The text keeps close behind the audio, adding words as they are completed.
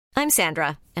I'm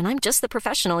Sandra, and I'm just the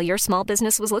professional your small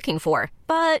business was looking for.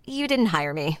 But you didn't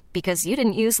hire me because you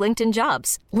didn't use LinkedIn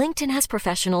Jobs. LinkedIn has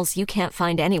professionals you can't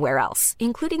find anywhere else,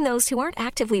 including those who aren't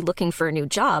actively looking for a new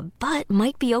job, but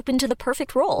might be open to the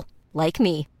perfect role, like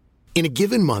me. In a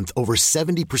given month, over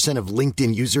 70% of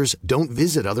LinkedIn users don't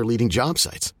visit other leading job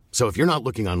sites. So if you're not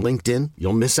looking on LinkedIn,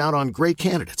 you'll miss out on great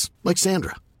candidates like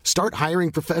Sandra. Start hiring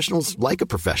professionals like a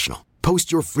professional.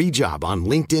 Post your free job on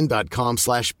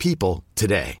linkedin.com/people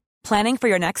today. Planning for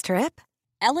your next trip?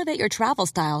 Elevate your travel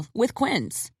style with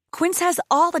Quince. Quince has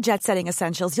all the jet-setting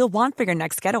essentials you'll want for your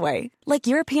next getaway, like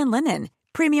European linen,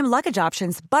 premium luggage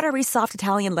options, buttery soft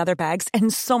Italian leather bags,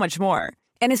 and so much more.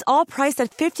 And is all priced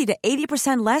at 50 to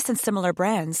 80% less than similar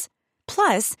brands.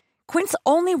 Plus, Quince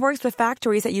only works with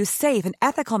factories that use safe and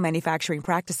ethical manufacturing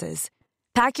practices.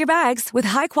 Pack your bags with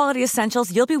high-quality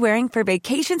essentials you'll be wearing for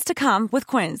vacations to come with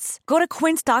Quince. Go to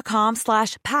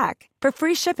quince.com/pack for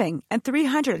free shipping and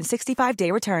 365-day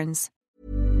returns.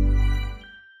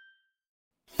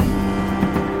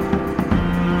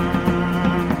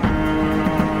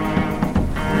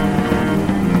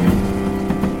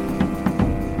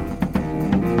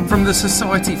 From the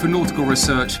Society for Nautical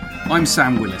Research, I'm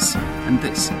Sam Willis, and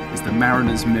this is the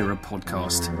Mariner's Mirror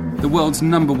podcast, the world's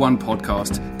 #1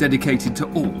 podcast dedicated to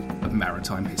all of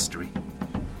maritime history.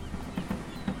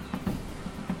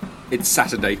 It's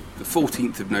Saturday, the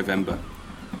 14th of November.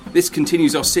 This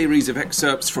continues our series of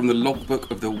excerpts from the logbook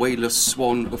of the whaler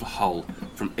Swan of Hull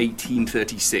from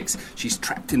 1836. She's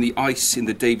trapped in the ice in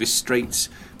the Davis Straits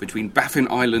between Baffin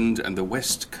Island and the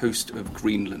west coast of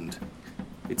Greenland.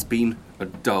 It's been a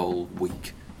dull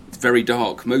week. It's very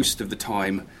dark most of the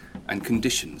time, and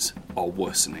conditions are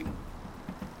worsening.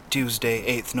 Tuesday,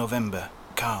 8th November.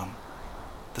 Calm.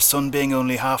 The sun being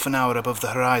only half an hour above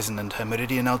the horizon and her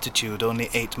meridian altitude only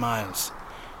 8 miles.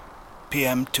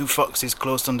 PM, 2 foxes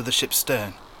close under the ship's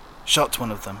stern. Shot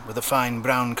one of them with a fine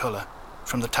brown colour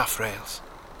from the taffrails.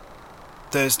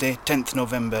 Thursday, 10th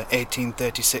November,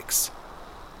 1836.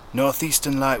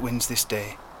 Northeastern light winds this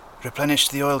day.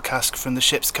 Replenished the oil cask from the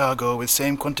ship's cargo with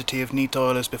same quantity of neat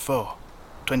oil as before,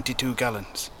 22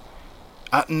 gallons.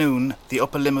 At noon, the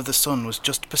upper limb of the sun was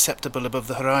just perceptible above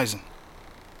the horizon.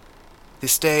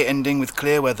 This day ending with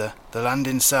clear weather, the land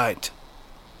in sight.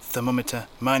 Thermometer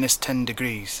 -10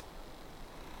 degrees.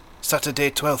 Saturday,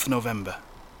 12th November.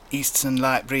 Eastern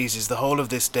light breezes the whole of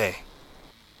this day.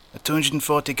 A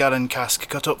 240-gallon cask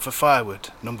cut up for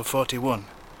firewood, number 41.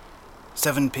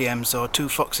 7 p.m. saw 2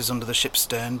 foxes under the ship's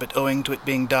stern, but owing to it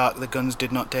being dark, the guns did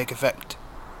not take effect.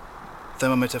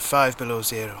 Thermometer 5 below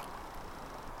zero.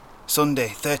 Sunday,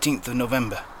 13th of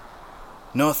November.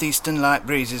 Northeastern light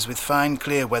breezes with fine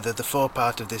clear weather the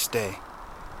forepart of this day.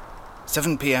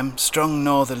 7 p.m. strong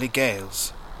northerly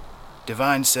gales.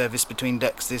 Divine service between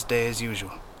decks this day as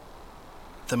usual.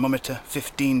 Thermometer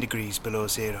 15 degrees below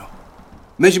zero.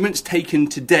 Measurements taken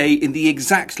today in the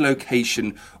exact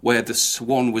location where the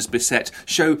Swan was beset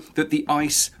show that the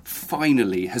ice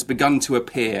finally has begun to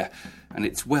appear, and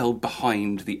it's well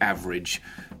behind the average,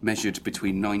 measured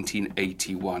between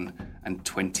 1981 and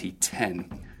 2010.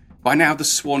 By now, the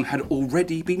Swan had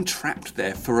already been trapped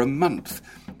there for a month.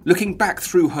 Looking back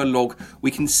through her log, we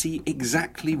can see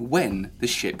exactly when the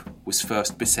ship was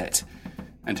first beset,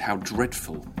 and how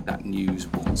dreadful that news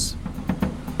was.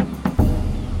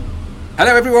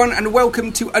 Hello everyone, and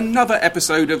welcome to another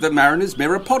episode of the Mariner's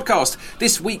Mirror podcast.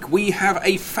 This week we have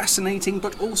a fascinating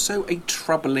but also a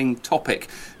troubling topic.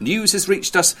 News has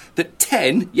reached us that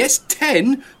 10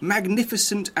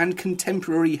 magnificent and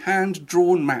contemporary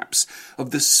hand-drawn maps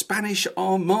of the Spanish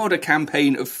Armada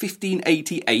campaign of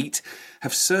 1588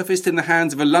 have surfaced in the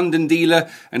hands of a London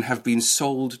dealer and have been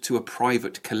sold to a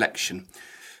private collection.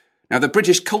 Now, the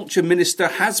British Culture Minister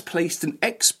has placed an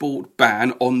export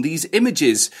ban on these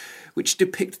images, which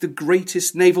depict the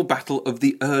greatest naval battle of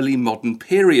the early modern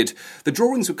period. The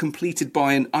drawings were completed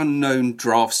by an unknown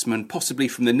draftsman, possibly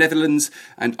from the Netherlands,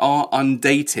 and are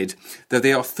undated, though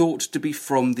they are thought to be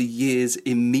from the years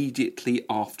immediately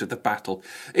after the battle.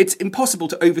 It's impossible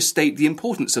to overstate the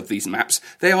importance of these maps.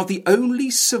 They are the only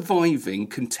surviving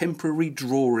contemporary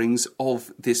drawings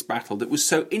of this battle that was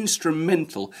so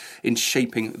instrumental in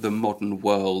shaping the modern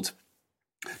world.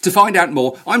 To find out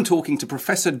more, I'm talking to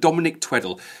Professor Dominic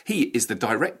Tweddle. He is the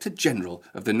Director General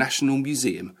of the National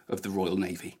Museum of the Royal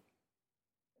Navy.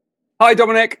 Hi,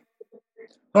 Dominic.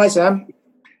 Hi, Sam.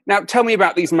 Now, tell me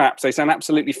about these maps. They sound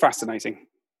absolutely fascinating.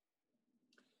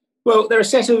 Well, they're a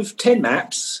set of 10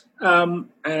 maps,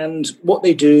 and what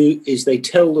they do is they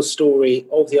tell the story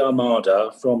of the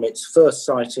Armada from its first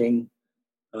sighting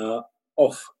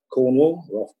off Cornwall,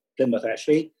 or off Plymouth,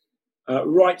 actually,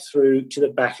 right through to the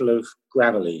Battle of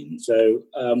Gravelines. So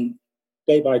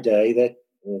day by day,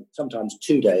 or sometimes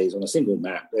 2 days on a single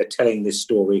map, they're telling this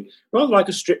story rather like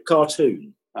a strip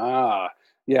cartoon. Ah,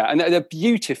 yeah, and they're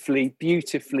beautifully,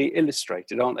 beautifully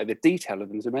illustrated, aren't they? The detail of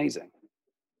them is amazing.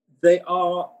 They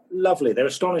are lovely. They're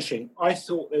astonishing. I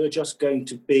thought they were just going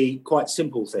to be quite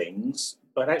simple things,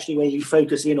 but actually when you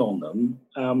focus in on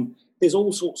them, there's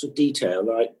all sorts of detail,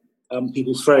 like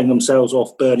people throwing themselves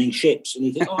off burning ships, and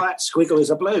you think, oh, that squiggle is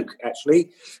a bloke,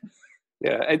 actually.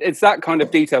 Yeah, it's that kind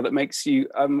of detail that makes you,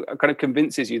 kind of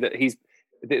convinces you that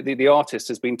the artist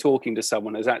has been talking to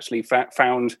someone, has actually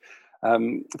found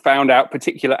out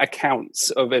particular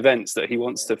accounts of events that he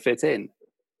wants to fit in.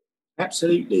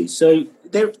 Absolutely. So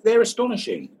they're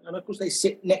astonishing, and of course they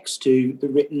sit next to the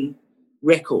written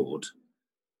record.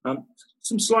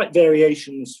 Some slight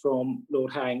variations from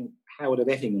Lord Howard of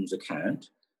Effingham's account,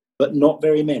 but not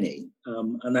very many,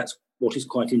 and that's what is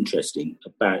quite interesting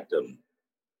about them.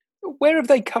 Where have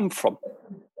they come from?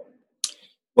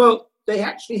 Well, they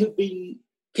actually have been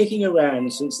kicking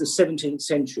around since the 17th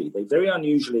century. They very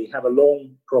unusually have a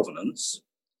long provenance.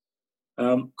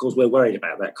 Because we're worried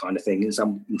about that kind of thing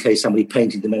in case somebody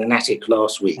painted them in an attic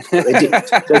last week. But they didn't.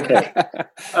 It's okay.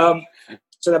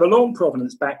 So they have a long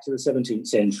provenance back to the 17th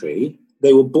century.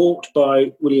 They were bought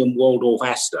by William Waldorf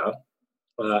Astor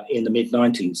in the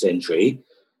mid-19th century,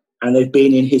 and they've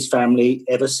been in his family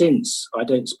ever since. I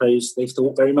don't suppose they've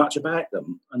thought very much about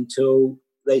them until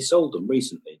they sold them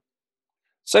recently.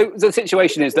 So the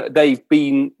situation is that they've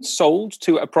been sold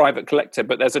to a private collector,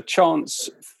 but there's a chance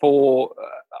for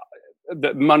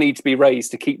the money to be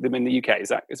raised to keep them in the UK. Is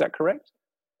that correct?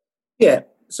 Yeah.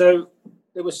 So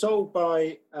they were sold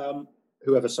by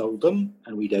whoever sold them,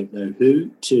 and we don't know who,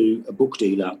 to a book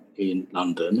dealer in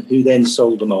London, who then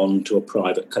sold them on to a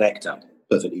private collector.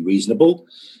 Perfectly reasonable.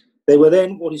 They were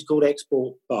then what is called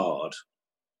export barred.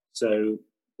 So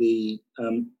the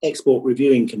Export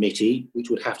Reviewing Committee, which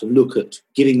would have to look at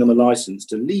giving them a license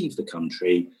to leave the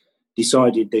country,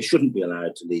 decided they shouldn't be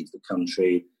allowed to leave the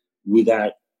country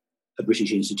without a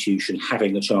British institution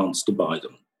having a chance to buy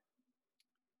them.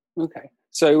 Okay.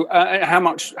 So how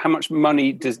much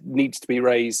money needs to be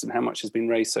raised, and how much has been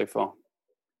raised so far?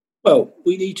 Well,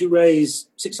 we need to raise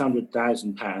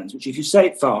 £600,000, which, if you say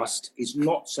it fast, is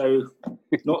not so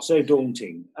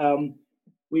daunting.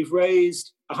 We've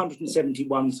raised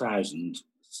 171,000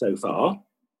 so far.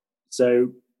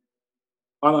 So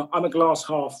I'm a glass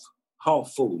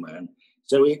half full man.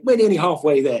 So we're nearly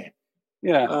halfway there.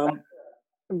 Yeah.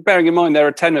 Bearing in mind there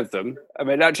are 10 of them, I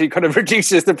mean, it actually kind of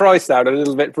reduces the price down a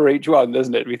little bit for each one,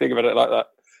 doesn't it? If you think about it like that.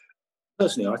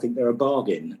 Personally, I think they're a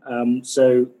bargain.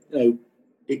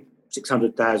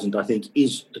 600,000, I think,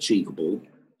 is achievable.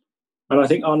 And I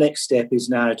think our next step is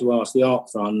now to ask the Art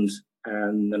Fund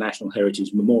and the National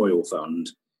Heritage Memorial Fund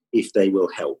if they will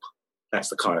help. That's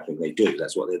the kind of thing they do.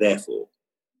 That's what they're there for.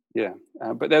 Yeah,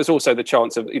 but there's also the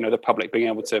chance of the public being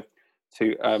able to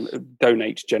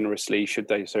donate generously should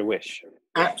they so wish.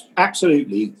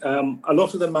 Absolutely. A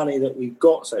lot of the money that we've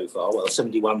got so far, well,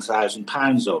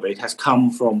 £71,000 of it has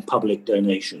come from public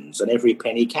donations, and every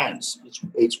penny counts.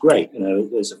 It's great.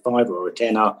 There's a £5 or a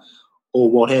 £10 or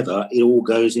whatever. It all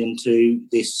goes into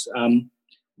this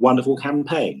wonderful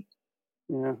campaign.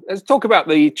 Yeah. Let's talk about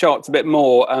the charts a bit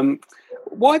more.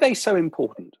 Why are they so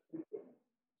important?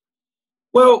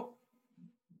 Well,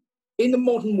 in the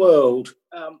modern world,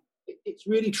 it's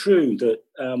really true that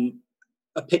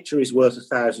a picture is worth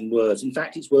 1,000 words. In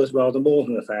fact, it's worth rather more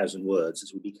than 1,000 words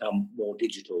as we become more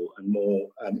digital and more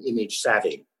image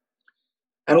savvy.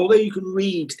 And although you can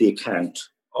read the account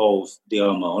of the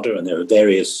Armada, and there are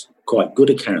various quite good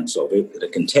accounts of it that are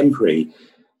contemporary,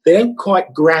 they don't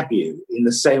quite grab you in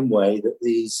the same way that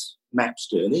these maps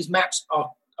do. And these maps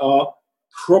are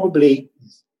probably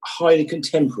highly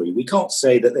contemporary. We can't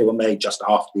say that they were made just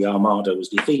after the Armada was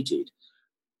defeated,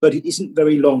 but it isn't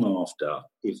very long after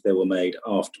if they were made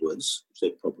afterwards, which they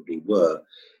probably were.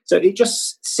 So it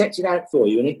just sets it out for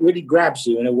you, and it really grabs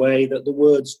you in a way that the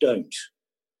words don't.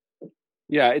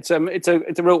 Yeah, it's a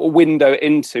real window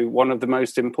into one of the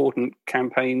most important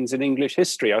campaigns in English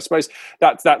history. I suppose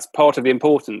that's part of the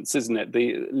importance, isn't it?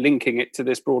 The linking it to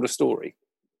this broader story.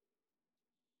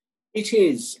 It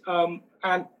is, and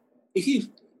if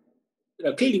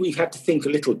clearly we've had to think a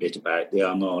little bit about the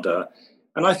Armada.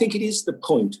 And I think it is the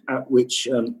point at which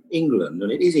England,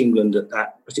 and it is England at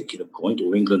that particular point,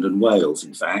 or England and Wales,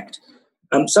 in fact,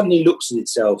 suddenly looks at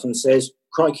itself and says,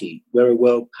 crikey, we're a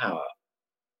world power.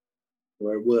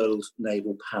 We're a world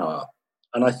naval power.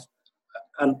 And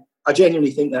I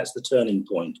genuinely think that's the turning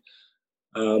point.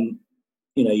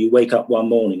 you wake up one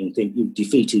morning and think you've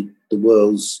defeated the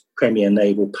world's premier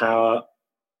naval power,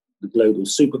 the global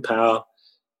superpower,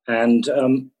 and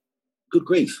good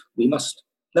grief,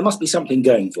 there must be something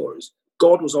going for us.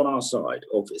 God was on our side,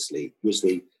 obviously, was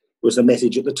the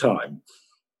message at the time.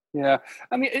 Yeah,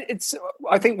 I mean,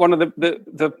 I think one of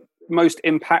the most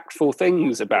impactful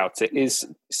things about it is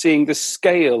seeing the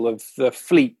scale of the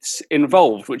fleets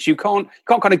involved, which you can't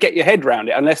kind of get your head around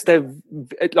it unless they're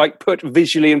like put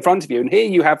visually in front of you. And here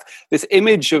you have this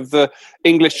image of the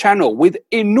English Channel with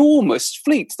enormous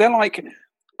fleets. They're like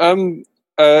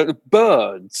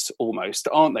birds almost,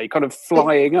 aren't they? Kind of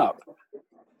flying up.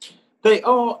 They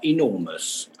are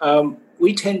enormous.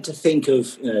 We tend to think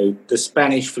of the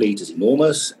Spanish fleet as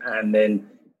enormous, and then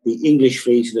the English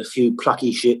fleet as a few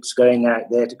plucky ships going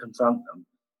out there to confront them.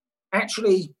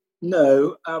 Actually,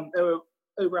 no. There were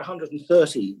over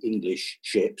 130 English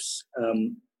ships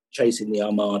chasing the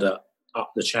Armada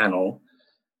up the Channel,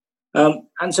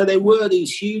 and so there were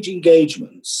these huge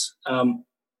engagements.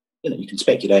 You can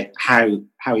speculate how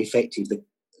effective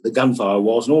the gunfire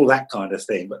was and all that kind of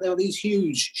thing, but there were these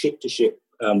huge ship-to-ship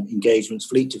engagements,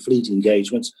 fleet-to-fleet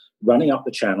engagements running up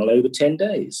the Channel over 10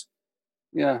 days.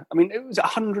 Yeah, I mean, it was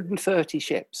 130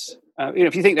 ships.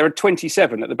 If you think there are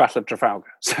 27 at the Battle of Trafalgar,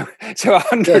 so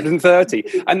 130.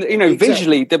 Yeah. And, exactly.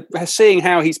 Visually, seeing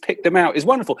how he's picked them out is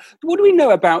wonderful. What do we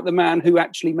know about the man who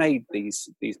actually made these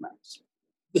maps?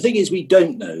 The thing is, we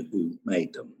don't know who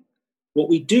made them. What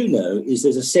we do know is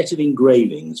there's a set of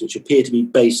engravings which appear to be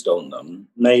based on them,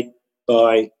 made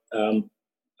by a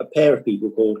pair of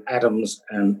people called Adams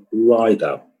and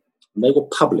Ryder. And they were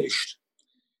published.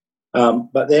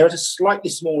 But they're at a slightly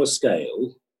smaller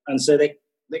scale, and so they've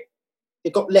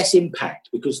got less impact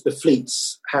because the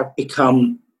fleets have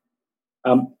become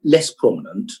less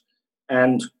prominent,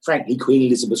 and frankly, Queen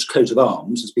Elizabeth's coat of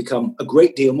arms has become a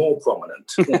great deal more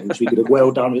prominent, which we could have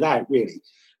well done without, really.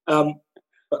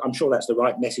 But I'm sure that's the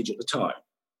right message at the time.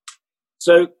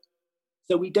 So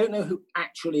we don't know who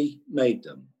actually made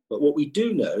them, but what we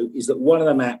do know is that one of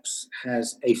the maps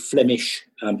has a Flemish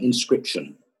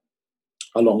inscription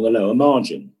along the lower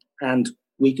margin. And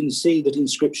we can see that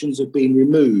inscriptions have been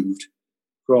removed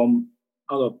from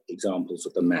other examples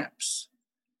of the maps.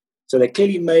 So they're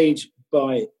clearly made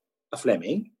by a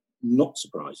Fleming, not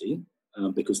surprising,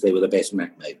 because they were the best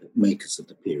map makers of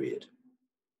the period.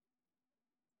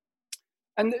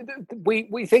 And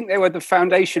we think they were the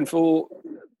foundation for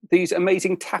these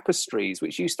amazing tapestries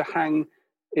which used to hang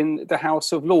in the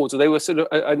House of Lords, or they were sort of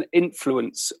an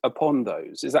influence upon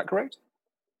those. Is that correct?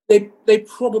 They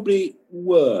probably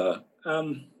were.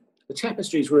 The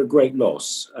tapestries were a great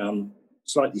loss,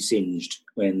 slightly singed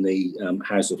when the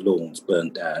House of Lords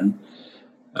burnt down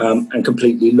and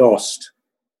completely lost.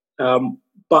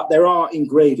 But there are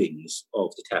engravings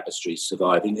of the tapestries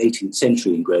surviving, 18th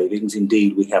century engravings.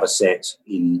 Indeed, we have a set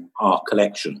in our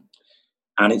collection.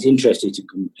 And it's interesting to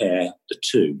compare the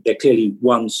two. They're clearly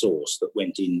one source that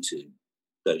went into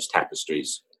those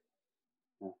tapestries.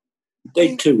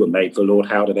 They too were made for Lord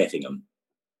Howard of Effingham.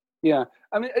 Yeah,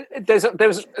 I mean,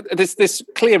 there's this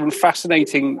clear and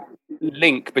fascinating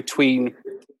link between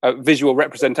visual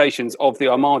representations of the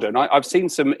Armada, and I've seen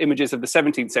some images of the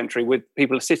 17th century with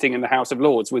people sitting in the House of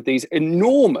Lords with these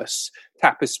enormous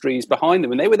tapestries behind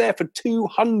them, and they were there for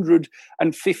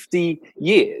 250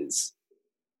 years.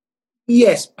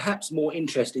 Yes, perhaps more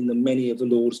interesting than many of the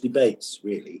Lords' debates,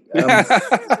 really.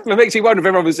 It makes you wonder if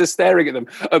everyone was just staring at them,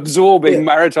 absorbing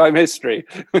maritime history.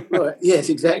 Right. Yes,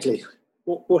 exactly.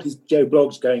 What is Joe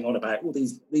Bloggs going on about? Well,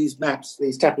 these maps,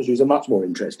 these tapestries are much more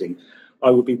interesting. I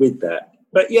would be with that.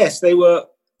 But yes, they were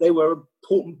an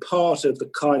important part of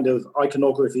the kind of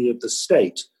iconography of the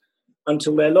state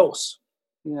until their loss.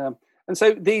 Yeah. And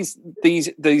so these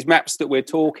maps that we're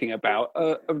talking about,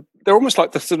 they're almost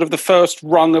like the sort of the first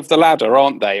rung of the ladder,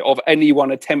 aren't they, of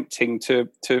anyone attempting to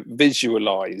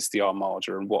visualise the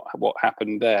Armada and what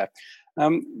happened there.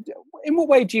 In what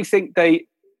way do you think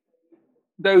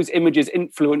those images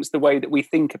influence the way that we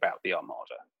think about the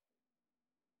Armada?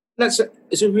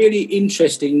 It's a really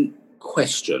interesting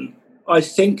question. I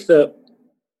think that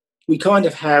we kind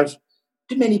of have.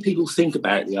 Do many people think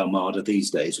about the Armada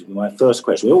these days? Would be my first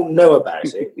question. We all know about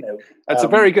it. That's a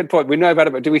very good point. We know about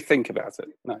it, but do we think about it?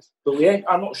 Nice. But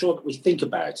I'm not sure that we think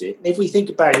about it. And if we think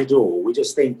about it all, we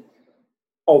just think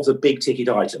of the big ticket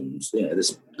items.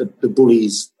 The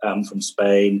bullies from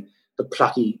Spain, the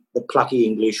plucky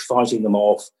English fighting them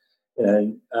off.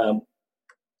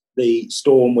 The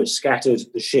storm which scattered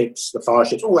the ships, the fire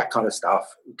ships, all that kind of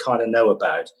stuff. We kind of know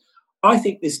about. I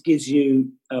think this gives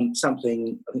you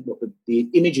something. I think what the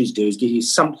images do is give you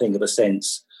something of a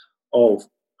sense of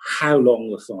how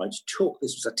long the fight took.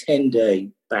 This was a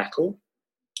 10-day battle.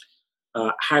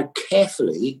 How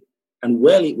carefully and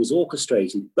well it was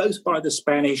orchestrated, both by the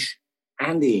Spanish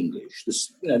and the English.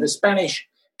 The Spanish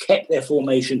kept their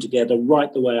formation together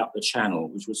right the way up the channel,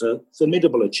 which was a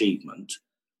formidable achievement.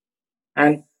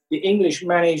 And the English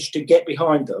managed to get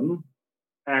behind them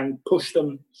and push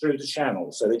them through the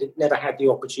channel, so they never had the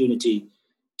opportunity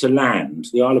to land.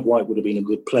 The Isle of Wight would have been a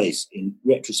good place in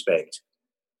retrospect.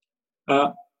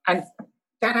 And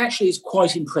that actually is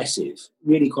quite impressive,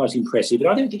 really quite impressive. And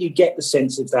I don't think you get the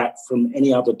sense of that from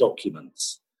any other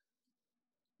documents.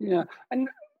 Yeah. And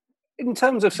in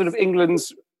terms of sort of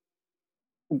England's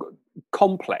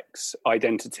complex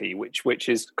identity, which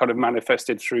is kind of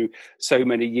manifested through so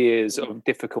many years of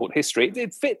difficult history,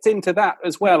 it fits into that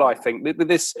as well, I think, with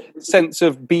this sense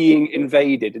of being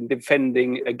invaded and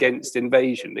defending against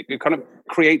invasion. It kind of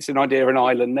creates an idea of an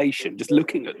island nation, just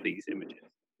looking at these images.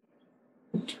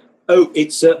 Oh,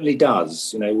 it certainly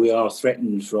does. We are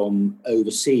threatened from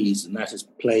overseas, and that has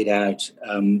played out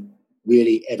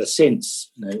really ever since.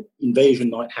 Invasion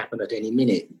might happen at any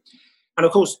minute. And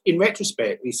of course, in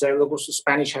retrospect, we say, well, of course, the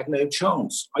Spanish had no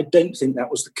chance. I don't think that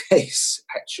was the case,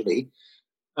 actually.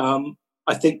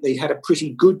 I think they had a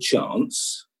pretty good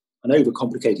chance, an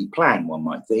overcomplicated plan, one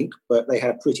might think, but they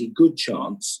had a pretty good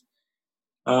chance.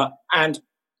 And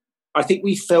I think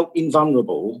we felt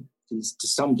invulnerable to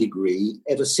some degree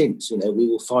ever since. We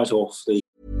will fight off the...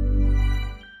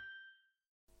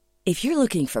 If you're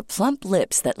looking for plump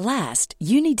lips that last,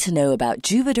 you need to know about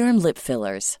Juvederm lip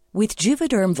fillers. With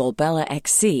Juvederm Volbella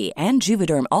XC and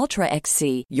Juvederm Ultra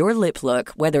XC, your lip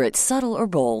look, whether it's subtle or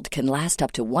bold, can last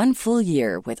up to 1 full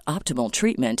year with optimal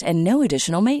treatment and no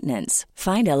additional maintenance.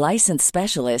 Find a licensed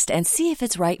specialist and see if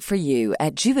it's right for you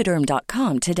at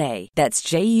Juvederm.com today. That's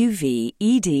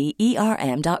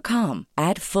JUVEDERM.com.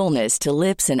 Add fullness to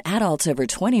lips in adults over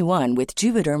 21 with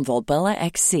Juvederm Volbella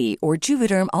XC or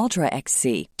Juvederm Ultra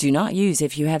XC. Do not use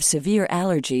if you have severe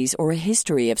allergies or a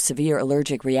history of severe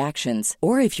allergic reactions,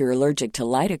 or if you're allergic to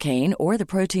lidocaine or the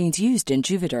proteins used in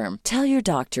Juvederm. Tell your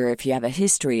doctor if you have a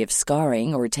history of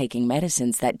scarring or taking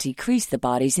medicines that decrease the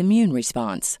body's immune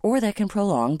response or that can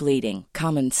prolong bleeding.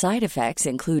 Common side effects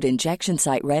include injection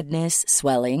site redness,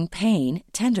 swelling, pain,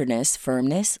 tenderness,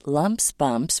 firmness, lumps,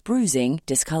 bumps, bruising,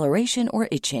 discoloration, or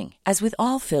itching. As with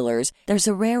all fillers, there's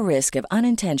a rare risk of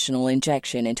unintentional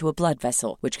injection into a blood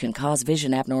vessel, which can cause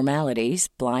vision abnormalities,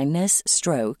 blindness,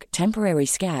 stroke, temporary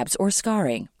scabs, or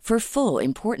scarring. For full,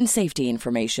 important safety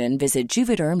information, visit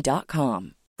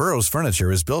Juvederm.com. Burrow's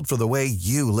furniture is built for the way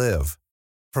you live.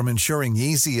 From ensuring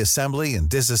easy assembly and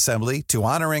disassembly to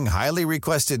honoring highly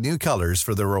requested new colors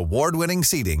for their award-winning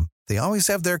seating, they always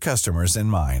have their customers in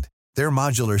mind. Their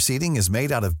modular seating is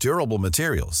made out of durable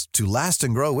materials to last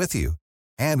and grow with you.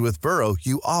 And with Burrow,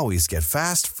 you always get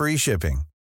fast, free shipping.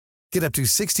 Get up to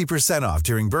 60% off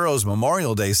during Burrow's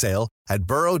Memorial Day sale at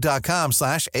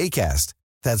burrow.com/ACAST.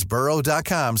 That's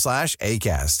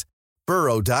burrow.com/ACAST.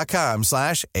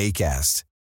 burrow.com/ACAST.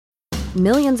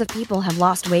 Millions of people have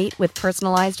lost weight with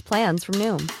personalized plans from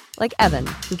Noom. Like Evan,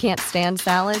 who can't stand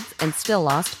salads and still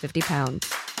lost 50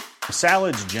 pounds.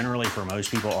 Salads generally for most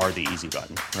people are the easy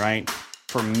button, right?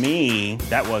 For me,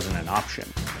 that wasn't an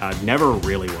option. I never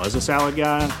really was a salad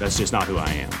guy. That's just not who I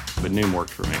am. But Noom worked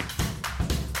for me.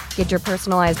 Get your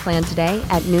personalized plan today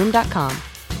at Noom.com.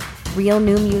 Real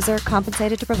Noom user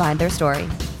compensated to provide their story.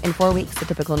 In 4 weeks, the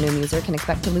typical Noom user can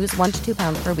expect to lose 1 to 2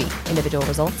 pounds per week. Individual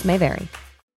results may vary.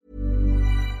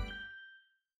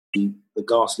 The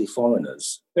ghastly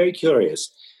foreigners. Very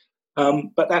curious.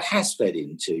 But that has fed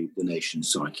into the nation's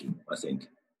psyche, I think.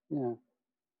 Yeah.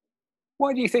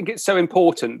 Why do you think it's so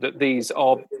important that these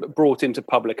are brought into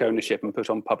public ownership and put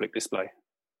on public display?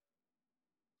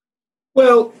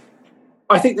 Well,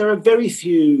 I think there are very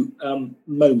few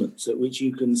moments at which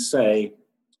you can say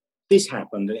this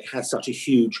happened and it had such a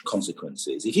huge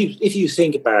consequences. If you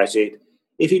think about it,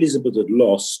 if Elizabeth had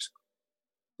lost,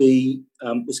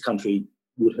 this country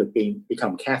would have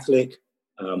become Catholic.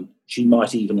 She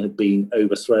might even have been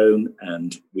overthrown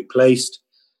and replaced,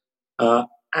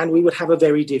 and we would have a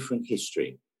very different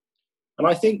history. And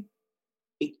I think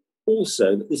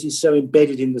also that this is so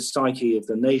embedded in the psyche of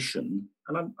the nation.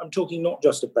 And I'm talking not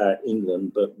just about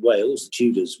England, but Wales. The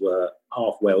Tudors were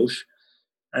half Welsh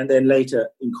and then later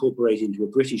incorporated into a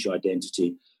British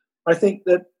identity. I think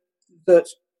that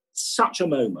such a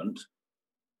moment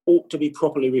ought to be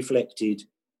properly reflected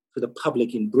for the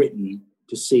public in Britain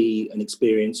to see and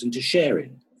experience and to share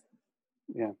in.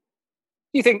 Yeah.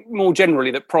 Do you think more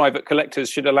generally that private collectors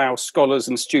should allow scholars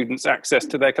and students access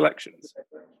to their collections?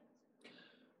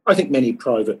 I think many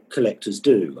private collectors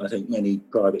do. I think many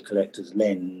private collectors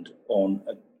lend on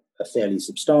a fairly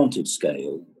substantive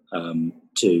scale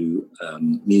to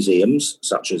museums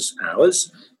such as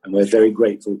ours, and we're very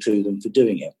grateful to them for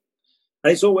doing it.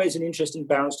 And it's always an interesting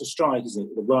balance to strike, isn't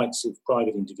it? The rights of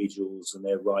private individuals and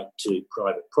their right to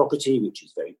private property, which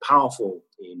is very powerful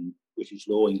in British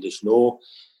law, English law,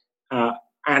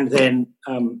 and then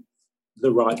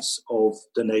the rights of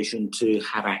the nation to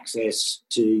have access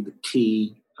to the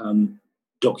key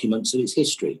documents of its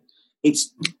history.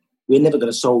 We're never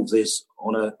going to solve this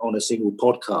on a single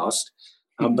podcast,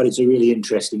 but it's a really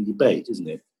interesting debate, isn't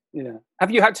it? Yeah.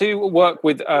 Have you had to work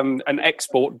with an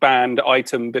export banned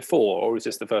item before, or is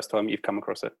this the first time you've come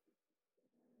across it?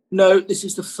 No, this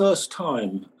is the first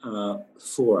time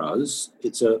for us.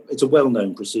 It's a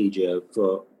well-known procedure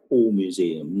for all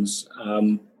museums.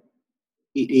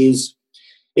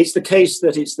 It's the case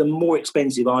that it's the more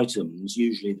expensive items,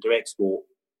 usually that are export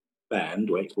banned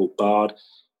or export barred,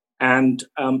 and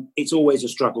it's always a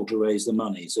struggle to raise the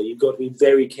money. So you've got to be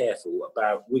very careful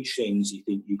about which things you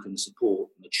think you can support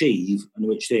and achieve and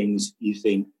which things you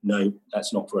think, no,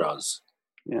 that's not for us.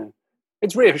 Yeah.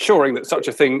 It's reassuring that such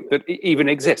a thing that even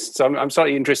exists. I'm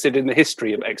slightly interested in the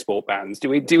history of export bans. Do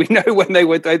we know when they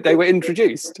were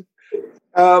introduced?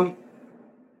 I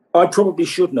probably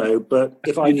should know, but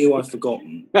if I knew, I've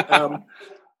forgotten.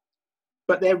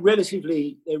 But they're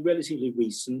relatively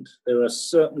recent. There are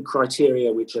certain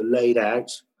criteria which are laid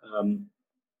out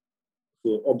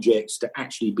for objects to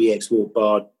actually be export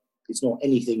barred. It's not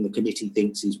anything the committee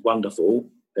thinks is wonderful.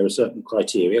 There are certain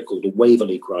criteria called the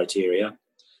Waverley criteria,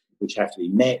 which have to be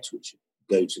met, which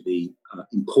go to the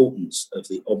importance of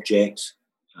the object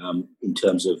in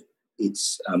terms of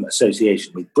its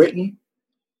association with Britain.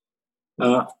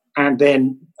 And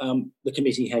then the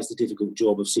committee has the difficult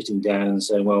job of sitting down and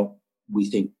saying, well, we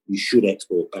think we should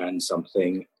export ban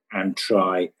something and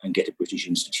try and get a British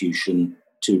institution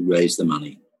to raise the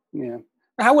money. Yeah.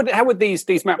 How would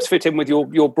these maps fit in with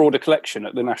your broader collection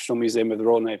at the National Museum of the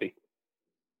Royal Navy?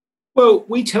 Well,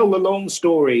 we tell the long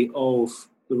story of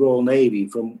the Royal Navy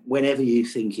from whenever you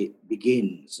think it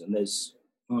begins, and there's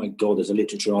a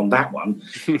literature on that one,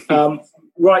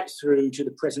 right through to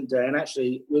the present day, and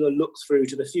actually with a look through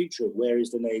to the future of where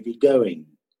is the Navy going.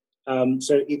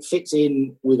 So it fits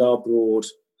in with our broad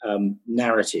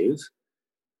narrative.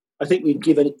 I think we've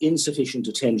given insufficient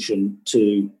attention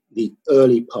to the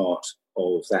early part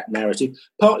of that narrative,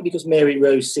 partly because Mary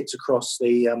Rose sits across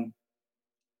the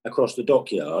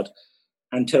dockyard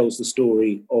and tells the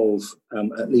story of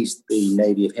at least the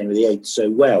Navy of Henry VIII so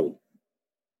well.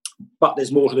 But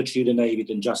there's more to the Tudor Navy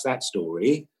than just that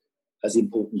story, as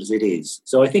important as it is.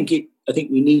 So I think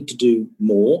we need to do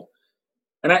more.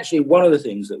 And actually, one of the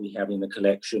things that we have in the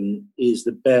collection is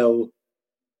the bell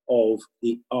of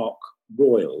the Ark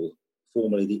Royal,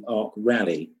 formerly the Ark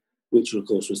Raleigh, which, of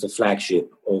course, was the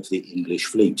flagship of the English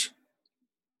fleet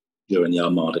during the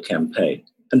Armada campaign.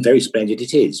 And very splendid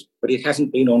it is, but it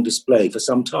hasn't been on display for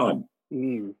some time.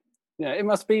 Mm. Yeah, it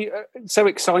must be so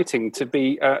exciting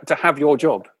to have your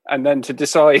job and then to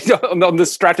decide on the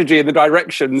strategy and the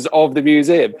directions of the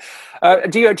museum.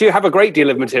 Do you have a great deal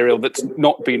of material that's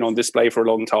not been on display for a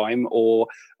long time, or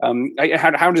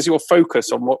how does your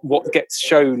focus on what gets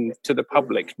shown to the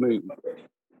public move?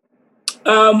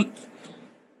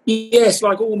 Yes,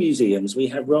 like all museums, we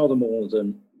have rather more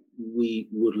than we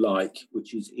would like,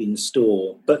 which is in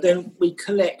store. But then we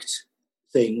collect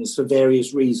things for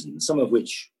various reasons, some of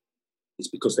which is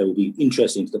because they will be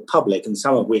interesting to the public, and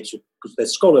some of which because they're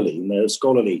scholarly and they're of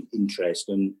scholarly interest.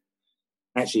 And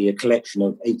actually a collection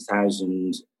of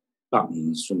 8,000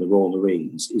 buttons from the Royal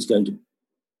Marines is going to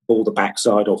bore the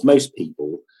backside of most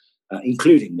people,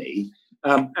 including me.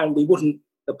 And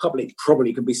the public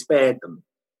probably could be spared them.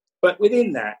 But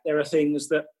within that, there are things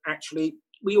that actually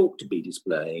we ought to be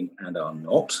displaying and are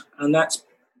not. And that's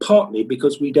partly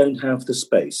because we don't have the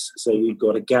space. So we've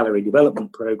got a gallery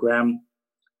development programme,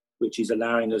 which is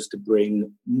allowing us to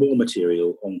bring more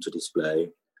material onto display.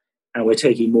 And we're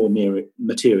taking more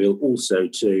material also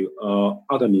to our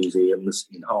other museums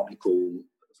in Hartlepool,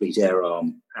 Fleet Air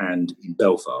Arm, and in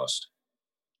Belfast.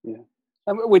 Yeah.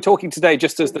 And we're talking today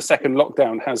just as the second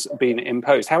lockdown has been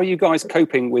imposed. How are you guys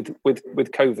coping with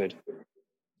COVID?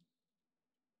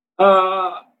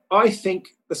 I think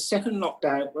the second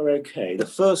lockdown were okay. The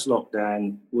first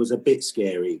lockdown was a bit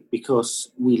scary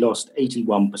because we lost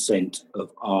 81%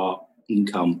 of our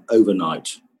income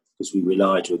overnight because we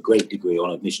rely to a great degree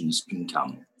on admissions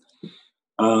income.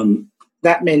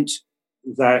 That meant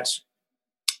that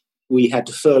we had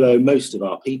to furlough most of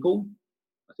our people.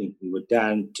 I think we were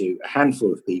down to a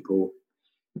handful of people,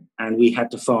 and we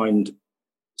had to find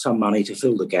some money to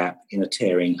fill the gap in a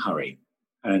tearing hurry.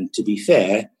 And to be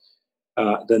fair,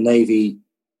 the Navy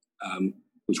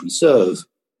which we serve,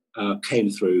 came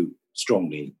through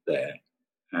strongly there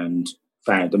and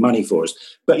found the money for us.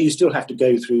 But you still have to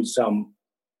go through some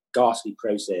ghastly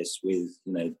process with,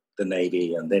 the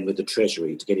Navy and then with the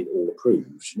Treasury to get it all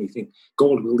approved. And you think,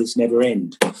 God, will this never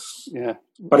end? Yeah.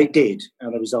 But it did,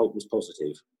 and the result was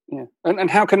positive. Yeah. And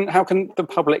how can the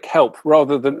public help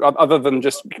other than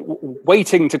just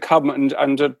waiting to come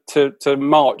and to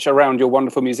march around your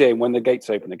wonderful museum when the gates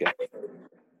open again?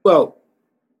 Well,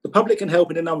 the public can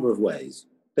help in a number of ways.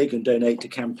 They can donate to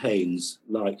campaigns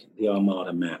like the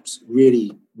Armada maps.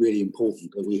 Really, really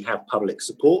important that we have public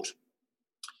support.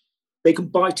 They can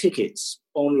buy tickets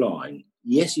online.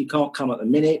 Yes, you can't come at the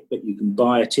minute, but you can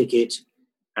buy a ticket,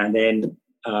 and then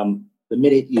the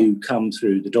minute you come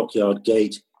through the dockyard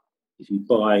gate, if you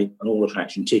buy an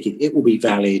all-attraction ticket, it will be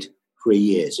valid for a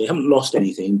year. So you haven't lost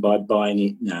anything by buying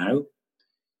it now.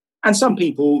 And some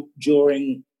people,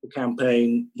 during the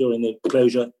campaign, during the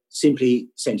closure, simply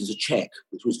sent us a cheque,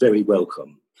 which was very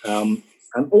welcome. And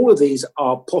all of these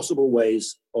are possible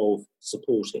ways of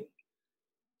supporting.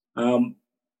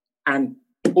 And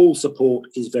all support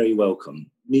is very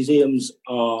welcome. Museums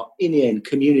are, in the end,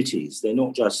 communities. They're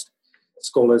not just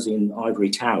scholars in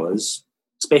ivory towers,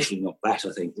 especially not that,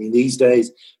 I think, these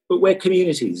days, but we're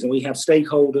communities, and we have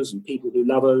stakeholders and people who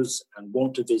love us and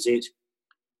want to visit.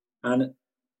 And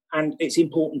it's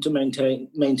important to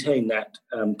maintain that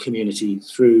community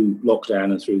through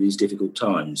lockdown and through these difficult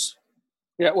times.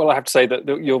 Yeah, well, I have to say that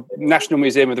your National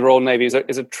Museum of the Royal Navy is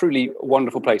a truly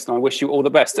wonderful place, and I wish you all the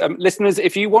best. Listeners,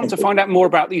 if you want to find out more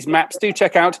about these maps, do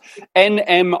check out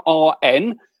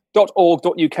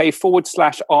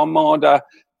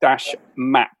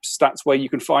nmrn.org.uk/Armada-maps. That's where you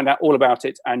can find out all about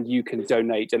it, and you can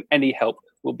donate, and any help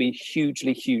will be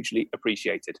hugely, hugely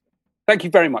appreciated. Thank you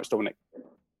very much, Dominic.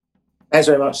 Thanks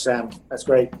very much, Sam. That's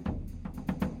great.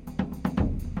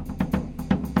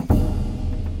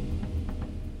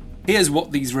 Here's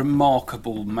what these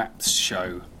remarkable maps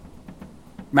show.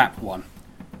 Map 1.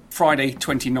 Friday,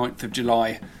 29th of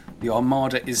July, the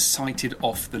Armada is sighted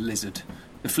off the Lizard.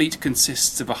 The fleet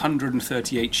consists of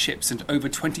 138 ships and over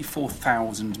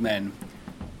 24,000 men.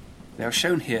 They are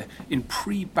shown here in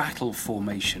pre-battle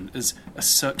formation as a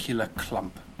circular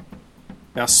clump.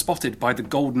 They are spotted by the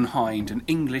Golden Hind, an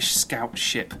English scout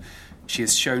ship. She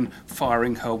is shown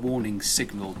firing her warning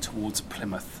signal towards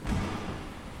Plymouth.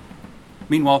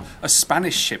 Meanwhile, a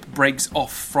Spanish ship breaks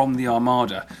off from the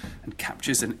Armada and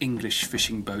captures an English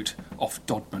fishing boat off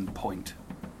Dodman Point.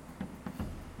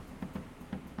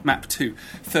 Map 2,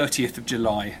 30th of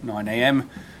July, 9 a.m.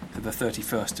 to the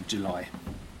 31st of July.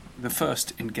 The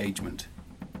first engagement.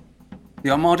 The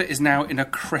Armada is now in a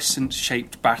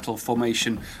crescent-shaped battle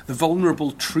formation, the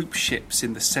vulnerable troop ships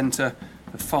in the centre,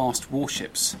 the fast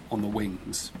warships on the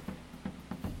wings.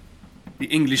 The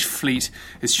English fleet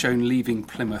is shown leaving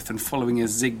Plymouth and following a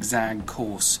zigzag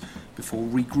course before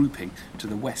regrouping to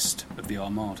the west of the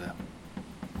Armada.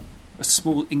 A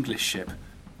small English ship,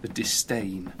 the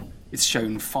Disdain, is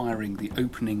shown firing the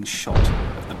opening shot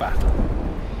of the battle.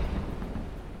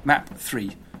 Map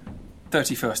 3,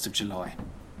 31st of July.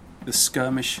 The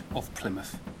skirmish of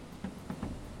Plymouth.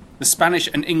 The Spanish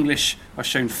and English are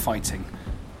shown fighting.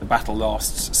 The battle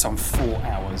lasts some 4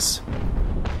 hours.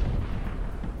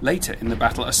 Later in the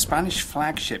battle, a Spanish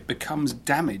flagship becomes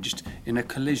damaged in a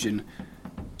collision.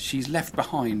 She's left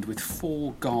behind with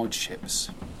 4 guard ships.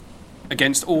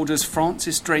 Against orders,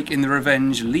 Francis Drake in the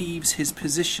Revenge leaves his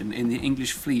position in the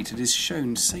English fleet and is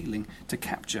shown sailing to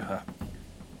capture her.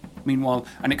 Meanwhile,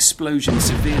 an explosion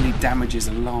severely damages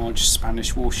a large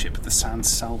Spanish warship, the San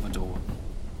Salvador.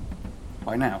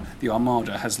 By now, the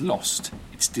Armada has lost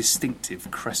its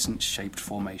distinctive crescent-shaped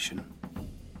formation.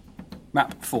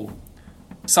 Map 4.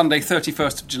 Sunday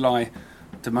 31st of July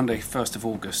to Monday 1st of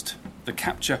August. The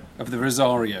capture of the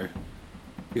Rosario.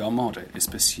 The Armada is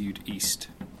pursued east.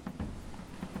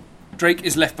 Drake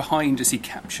is left behind as he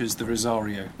captures the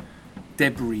Rosario.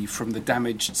 Debris from the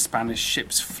damaged Spanish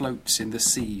ships floats in the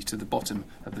sea to the bottom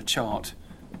of the chart.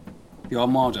 The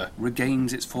Armada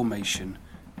regains its formation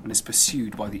and is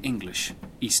pursued by the English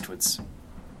eastwards.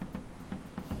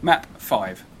 Map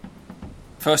 5.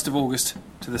 1st of August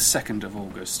to the 2nd of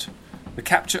August. The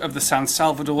capture of the San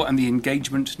Salvador and the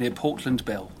engagement near Portland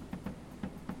Bill.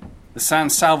 The San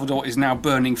Salvador is now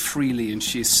burning freely and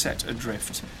she is set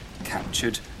adrift,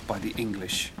 captured by the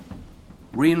English.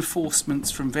 Reinforcements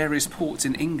from various ports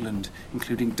in England,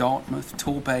 including Dartmouth,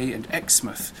 Torbay and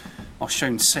Exmouth, are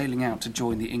shown sailing out to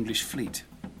join the English fleet.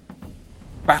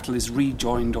 Battle is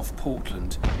rejoined off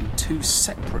Portland in 2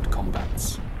 separate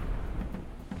combats.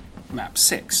 Map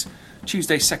 6.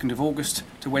 Tuesday 2nd of August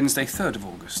to Wednesday 3rd of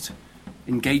August.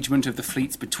 engagement of the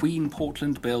fleets between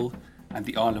Portland Bill and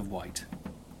the Isle of Wight.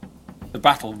 The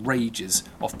battle rages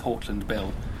off Portland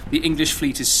Bill. The English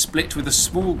fleet is split, with a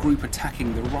small group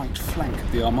attacking the right flank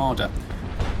of the Armada.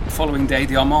 The following day,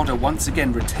 the Armada once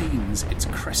again retains its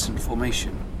crescent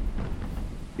formation.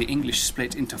 The English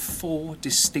split into 4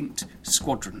 distinct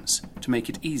squadrons to make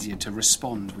it easier to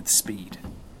respond with speed.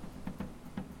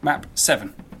 Map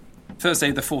 7.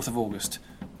 Thursday the 4th of August.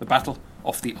 The battle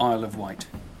off the Isle of Wight.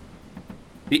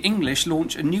 The English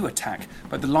launch a new attack,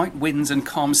 but the light winds and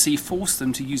calm sea force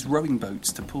them to use rowing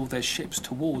boats to pull their ships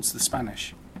towards the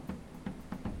Spanish.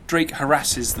 Drake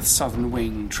harasses the southern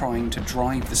wing, trying to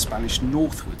drive the Spanish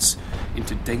northwards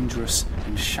into dangerous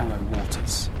and shallow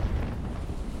waters.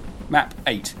 Map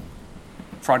 8.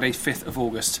 Friday 5th of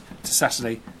August to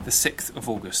Saturday the 6th of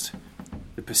August.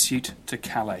 The pursuit to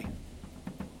Calais.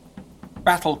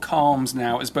 Battle calms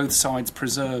now as both sides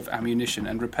preserve ammunition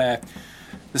and repair.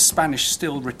 The Spanish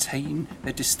still retain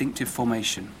their distinctive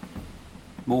formation.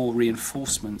 More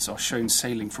reinforcements are shown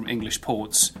sailing from English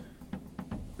ports.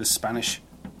 The Spanish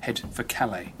head for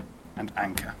Calais and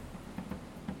anchor.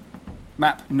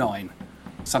 Map 9.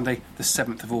 Sunday the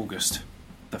 7th of August.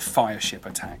 The fireship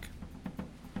attack.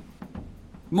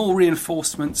 More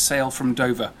reinforcements sail from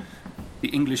Dover. The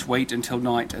English wait until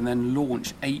night and then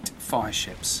launch 8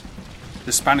 fireships.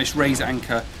 The Spanish raise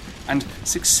anchor and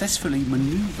successfully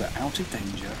manoeuvre out of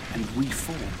danger and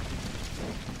reform.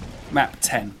 Map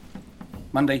 10.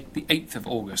 Monday the 8th of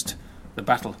August. The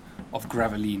Battle of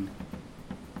Gravelines.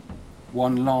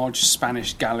 One large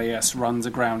Spanish galleass runs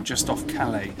aground just off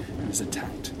Calais and is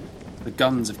attacked. The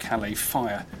guns of Calais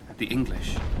fire at the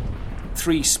English.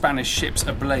 3 Spanish ships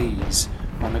ablaze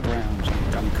run aground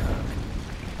near Dunkirk.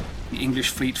 The English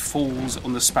fleet falls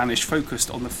on the Spanish,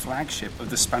 focused on the flagship of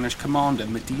the Spanish commander,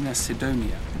 Medina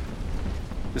Sidonia.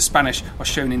 The Spanish are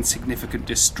shown in significant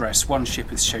distress. One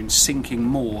ship is shown sinking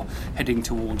more, heading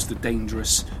towards the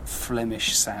dangerous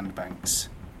Flemish sandbanks.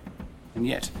 And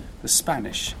yet, the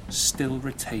Spanish still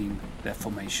retain their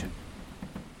formation.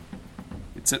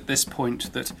 It's at this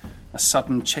point that a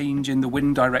sudden change in the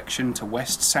wind direction to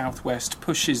west-southwest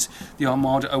pushes the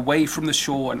Armada away from the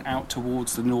shore and out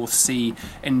towards the North Sea,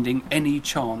 ending any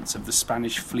chance of the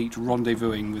Spanish fleet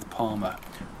rendezvousing with Parma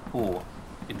or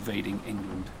invading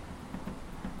England.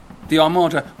 The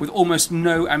Armada, with almost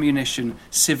no ammunition,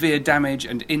 severe damage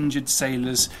and injured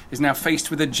sailors, is now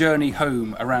faced with a journey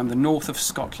home around the north of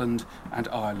Scotland and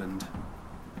Ireland.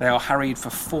 They are harried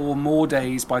for 4 more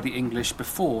days by the English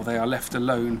before they are left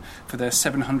alone for their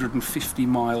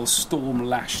 750-mile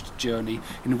storm-lashed journey,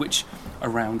 in which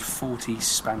around 40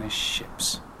 Spanish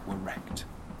ships were wrecked.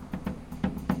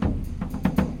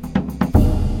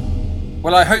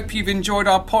 Well, I hope you've enjoyed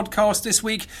our podcast this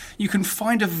week. You can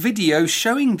find a video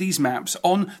showing these maps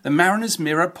on the Mariners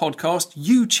Mirror podcast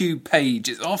YouTube page.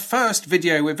 It's our first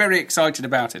video. We're very excited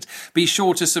about it. Be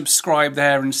sure to subscribe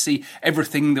there and see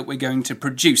everything that we're going to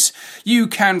produce. You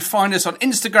can find us on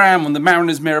Instagram on the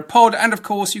Mariners Mirror pod, and of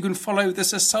course you can follow the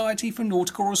Society for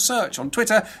Nautical Research on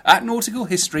Twitter at Nautical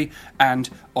History and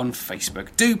on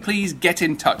Facebook. Do please get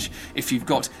in touch if you've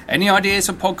got any ideas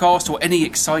for podcasts or any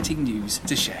exciting news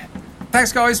to share.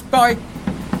 Thanks, guys. Bye.